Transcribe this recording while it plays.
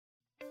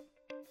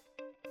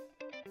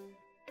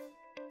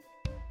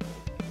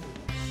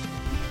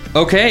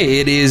Okay,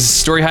 it is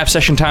Storyhive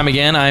session time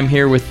again. I'm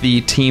here with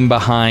the team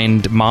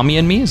behind Mommy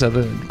and Me. Is that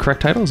the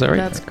correct title? Is that right?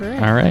 That's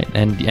correct. All right,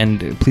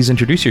 and please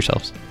introduce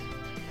yourselves.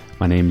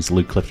 My name's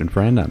Luke Clifton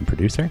Friend. I'm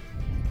producer.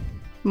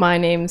 My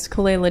name's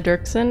Kalela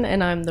Dirksen,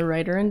 and I'm the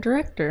writer and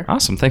director.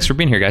 Awesome. Thanks for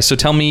being here, guys. So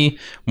tell me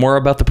more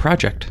about the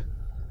project.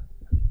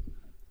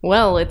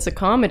 Well, it's a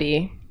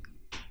comedy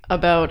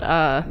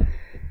about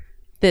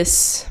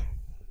this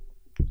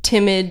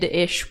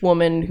timid-ish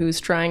woman who's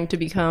trying to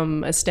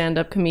become a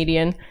stand-up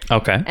comedian.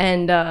 Okay.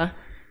 And,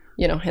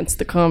 hence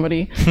the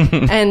comedy.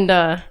 And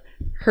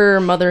her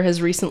mother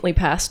has recently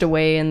passed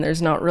away, and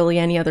there's not really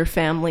any other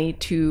family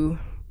to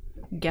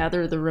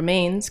gather the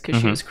remains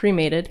because she was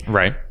cremated.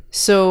 Right.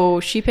 So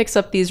she picks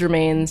up these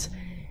remains,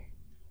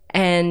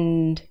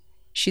 and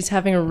she's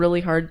having a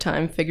really hard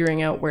time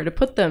figuring out where to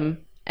put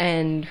them.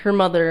 And her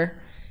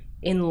mother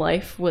in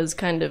life was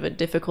kind of a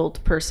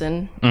difficult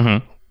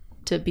person.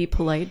 To be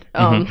polite.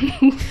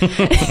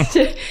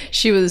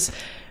 She was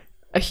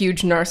a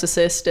huge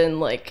narcissist,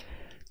 and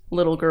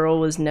little girl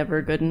was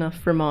never good enough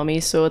for mommy.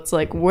 So it's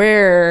like,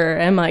 where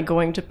am I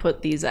going to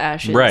put these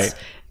ashes? Right.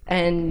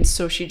 And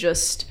so she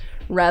just,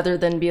 rather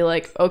than be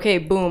like, okay,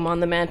 boom, on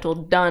the mantle,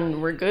 done,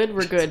 we're good.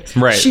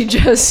 Right.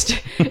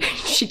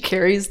 She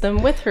carries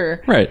them with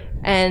her. Right.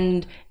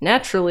 And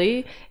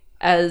naturally,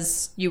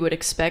 as you would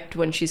expect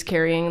when she's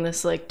carrying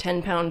this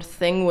 10-pound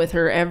thing with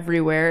her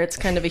everywhere, it's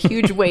kind of a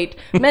huge weight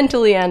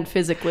mentally and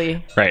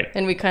physically. Right.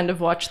 And we kind of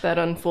watched that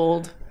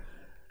unfold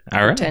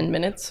All right. 10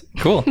 minutes.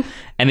 Cool.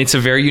 And it's a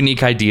very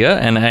unique idea,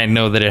 and I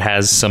know that it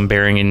has some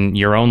bearing in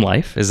your own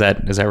life. Is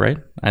that right?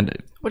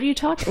 What are you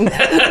talking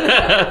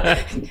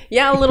about?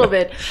 Yeah, a little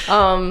bit.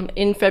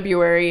 In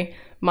February,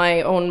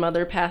 my own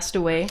mother passed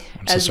away.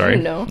 I'm so as sorry.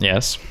 You know.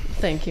 Yes.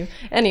 Thank you.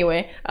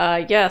 Anyway,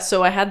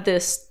 so I had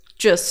this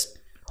just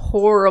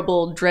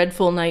horrible,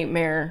 dreadful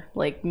nightmare,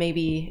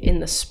 maybe in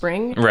the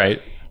spring. Right.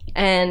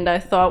 And I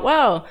thought,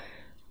 wow,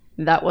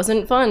 that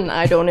wasn't fun.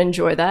 I don't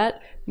enjoy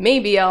that.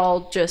 Maybe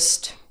I'll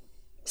just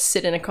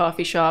sit in a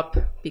coffee shop,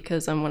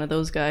 because I'm one of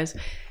those guys,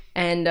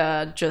 and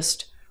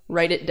just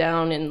write it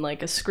down in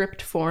a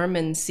script form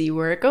and see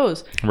where it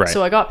goes. Right.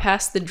 So I got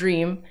past the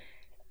dream,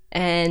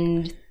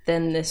 and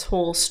then this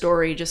whole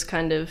story just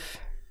kind of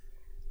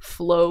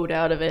flowed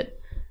out of it.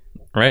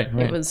 Right.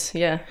 It was,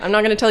 I'm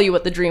not going to tell you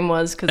what the dream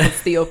was because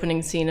it's the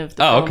opening scene of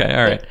the film. Okay,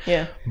 all right.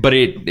 Yeah. But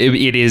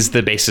it is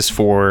the basis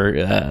for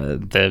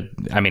the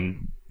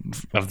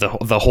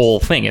whole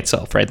thing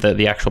itself, right?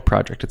 The actual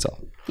project itself.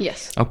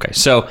 Yes. Okay,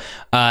 so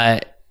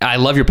I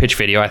love your pitch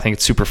video. I think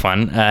it's super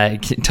fun.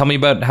 Tell me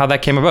about how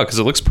that came about, because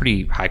it looks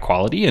pretty high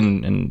quality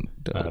and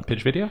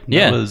Pitch video?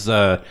 Yeah. That was,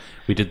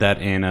 we did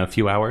that in a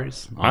few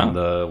hours on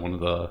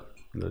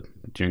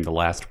during the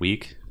last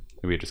week.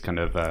 We just kind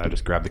of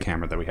just grabbed the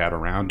camera that we had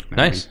around. And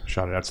Nice.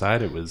 Shot it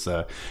outside. It was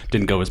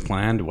didn't go as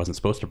planned. It wasn't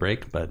supposed to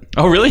break, but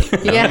Oh, really?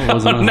 Yeah.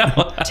 Oh,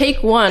 no.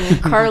 Take one,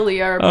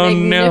 Carly, our Oh, no.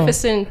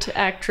 magnificent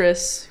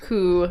actress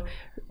who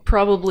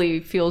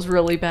probably feels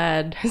really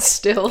bad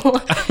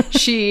still.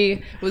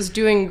 She was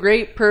doing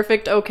great,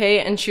 perfect, okay,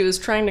 and she was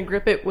trying to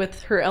grip it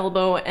with her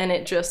elbow, and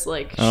it just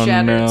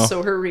shattered. no.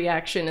 So her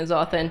reaction is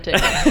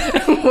authentic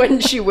when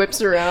she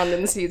whips around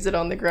and sees it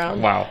on the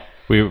ground. Wow.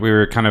 we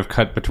were kind of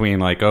cut between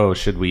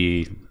should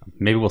we?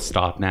 Maybe we'll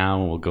stop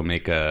now and we'll go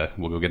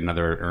get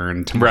another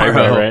urn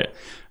tomorrow. Right.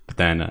 But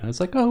then I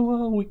was like, oh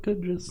well, we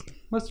could just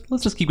let's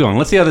just keep going.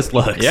 Let's see how this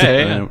looks. Yeah.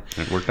 And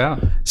it worked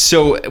out.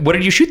 So what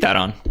did you shoot that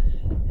on?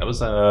 That was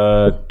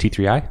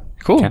T3i.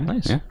 Cool. Canon.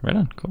 Nice. Yeah. Right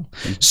on. Cool.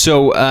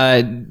 So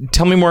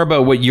tell me more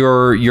about what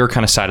your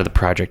kind of side of the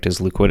project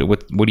is, Luke. What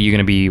are you going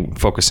to be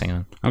focusing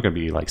on? I'm gonna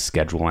be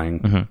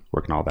scheduling,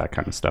 working all that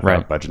kind of stuff Right.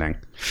 out, budgeting.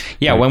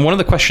 Yeah. Well, one of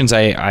the questions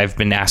I've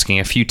been asking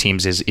a few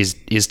teams is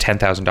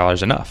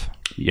 $10,000 enough?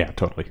 Yeah,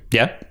 totally.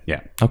 Yeah.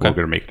 Yeah. Okay. We're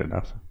gonna make it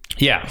enough.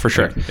 Yeah, for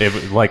sure.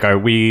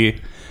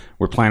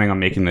 We're planning on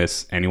making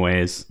this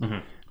anyways,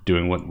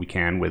 doing what we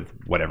can with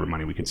whatever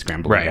money we can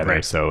scramble together.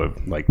 Right. So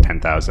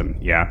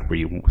 10,000,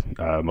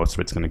 most of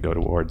it's going to go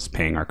towards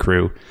paying our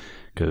crew,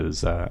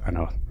 because I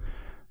know,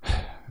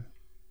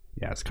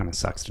 it kind of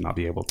sucks to not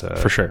be able to,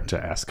 For sure.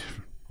 to ask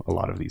a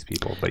lot of these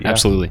people. But yeah.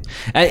 Absolutely.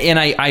 And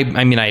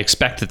I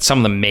expect that some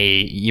of them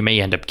you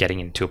may end up getting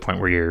into a point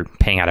where you're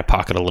paying out of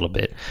pocket a little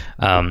bit.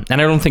 And I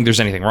don't think there's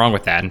anything wrong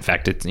with that. In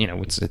fact,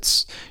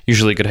 it's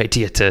usually a good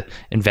idea to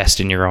invest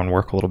in your own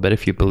work a little bit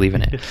if you believe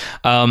in it.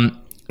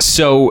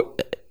 So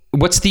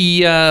what's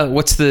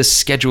the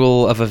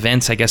schedule of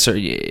events, I guess,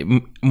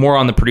 more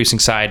on the producing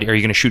side? Are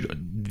you going to shoot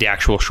the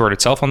actual short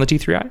itself on the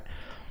T3i?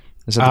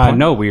 Is that the point?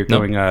 No, we're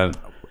going,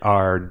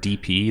 our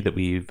DP that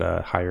we've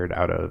hired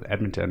out of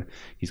Edmonton,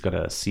 he's got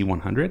a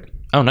C100.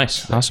 Oh,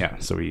 nice. Awesome. Yeah,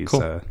 so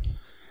Cool.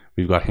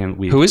 We've got him.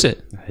 Who is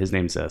it? His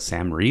name's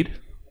Sam Reed.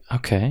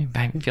 Okay,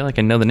 I feel like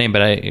I know the name,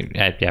 but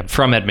I'm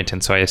from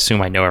Edmonton, so I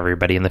assume I know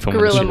everybody in the film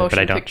Guerrilla industry, Motion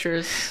but I don't.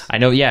 Pictures. I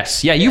know,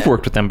 yes. Yeah, you've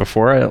worked with them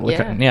before. On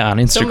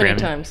Instagram. So many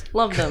times.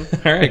 Love them.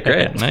 All right,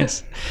 great.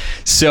 Nice.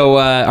 So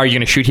are you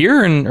going to shoot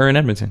here or in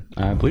Edmonton?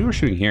 I believe we're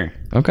shooting here.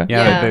 Okay.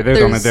 Yeah, Yeah,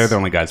 they're the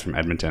only guys from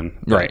Edmonton.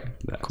 Right.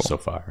 So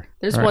far.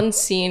 There's one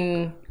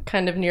scene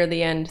kind of near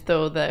the end,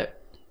 though,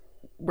 that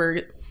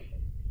we're...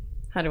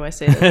 How do I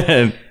say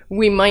this?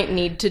 We might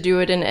need to do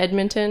it in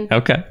Edmonton.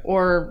 Okay.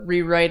 Or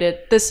rewrite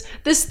it. This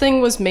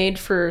thing was made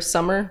for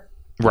summer.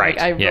 Right.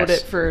 I wrote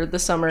it for the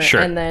summer.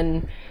 Sure. And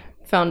then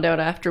found out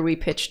after we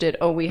pitched it,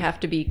 we have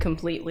to be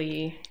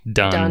completely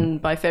done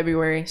by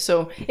February.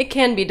 So it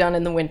can be done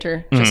in the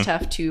winter. Just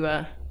have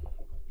to...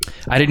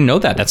 I didn't know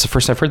that. That's the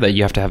first I've heard that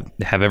you have to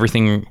have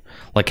everything,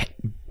 like,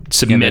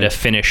 submit a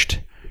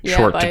finished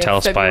short to tell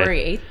us by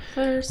February 8th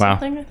or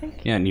something, I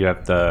think. Yeah, and you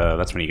have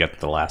that's when you get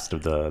the last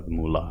of the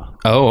moolah.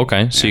 Oh,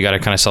 okay. So you got to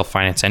kind of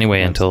self-finance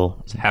anyway until...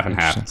 It's half and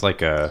half. It's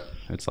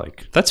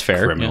like that's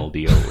fair. Criminal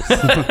deals.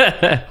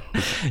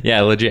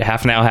 Yeah, legit.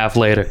 Half now, half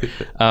later.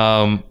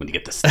 When you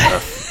get the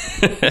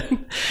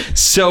stuff.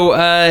 So,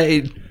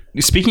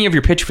 speaking of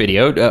your pitch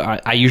video,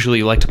 I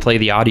usually like to play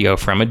the audio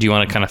from it. Do you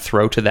want to kind of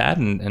throw to that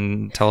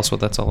and tell us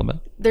what that's all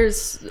about?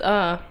 There's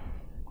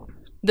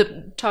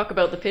the talk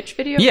about the pitch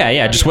video?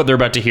 Yeah, just what they're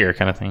about to hear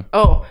kind of thing.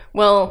 Oh,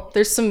 well,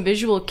 there's some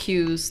visual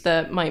cues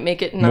that might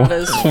make it not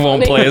as funny.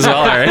 Won't play as well,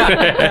 all right.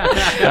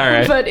 All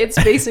right. But it's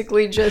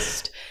basically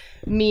just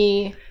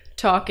me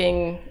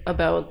talking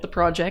about the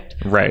project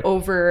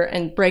over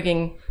and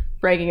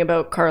bragging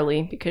about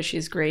Carly because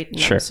she's great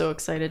and I'm so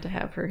excited to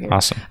have her here.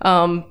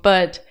 Awesome.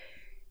 But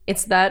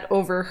it's that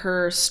over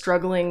her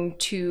struggling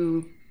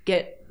to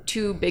get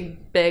 2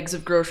 big bags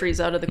of groceries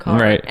out of the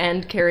car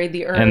and carry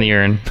the urn. And the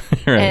urn.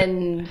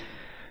 And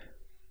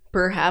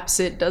perhaps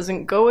it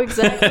doesn't go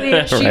exactly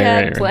as she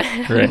had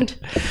planned.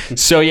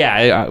 So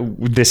yeah,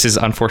 this is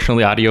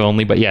unfortunately audio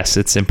only, but yes,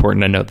 it's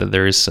important to note that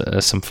there is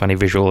some funny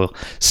visual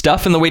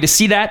stuff. And the way to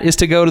see that is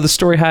to go to the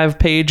Storyhive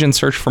page and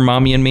search for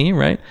Mommy and Me,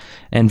 right?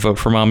 And vote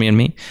for Mommy and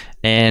Me.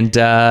 And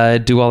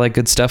do all that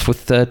good stuff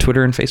with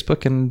Twitter and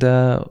Facebook. And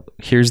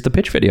here's the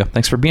pitch video.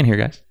 Thanks for being here,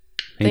 guys.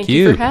 Thank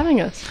you for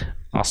having us.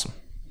 Awesome.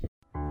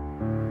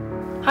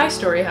 Hi,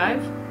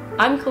 Storyhive.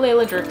 I'm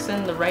Kalela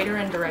Dirksen, the writer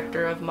and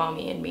director of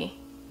Mommy and Me.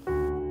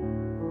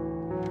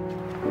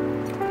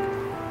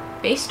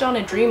 Based on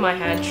a dream I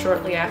had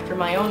shortly after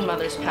my own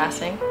mother's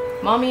passing,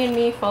 Mommy and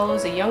Me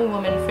follows a young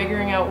woman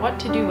figuring out what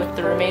to do with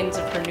the remains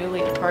of her newly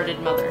departed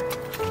mother.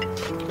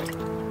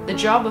 The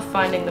job of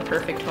finding the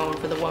perfect home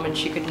for the woman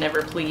she could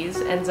never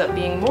please ends up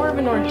being more of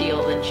an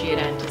ordeal than she had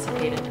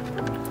anticipated.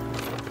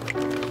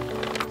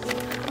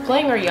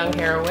 Playing our young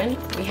heroine,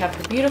 we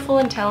have the beautiful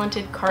and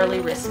talented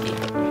Carly Risky.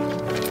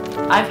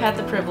 I've had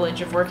the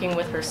privilege of working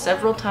with her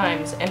several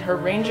times, and her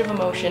range of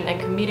emotion and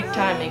comedic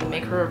timing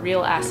make her a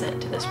real asset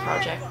to this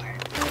project.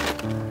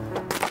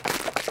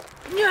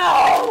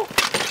 No!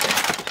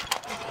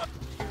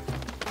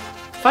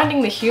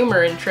 Finding the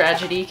humor in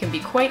tragedy can be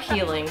quite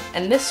healing,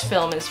 and this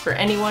film is for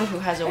anyone who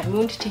has a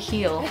wound to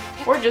heal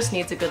or just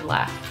needs a good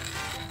laugh.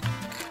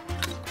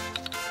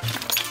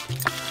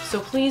 So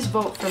please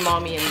vote for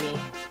Mommy and Me.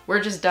 We're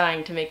just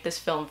dying to make this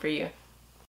film for you.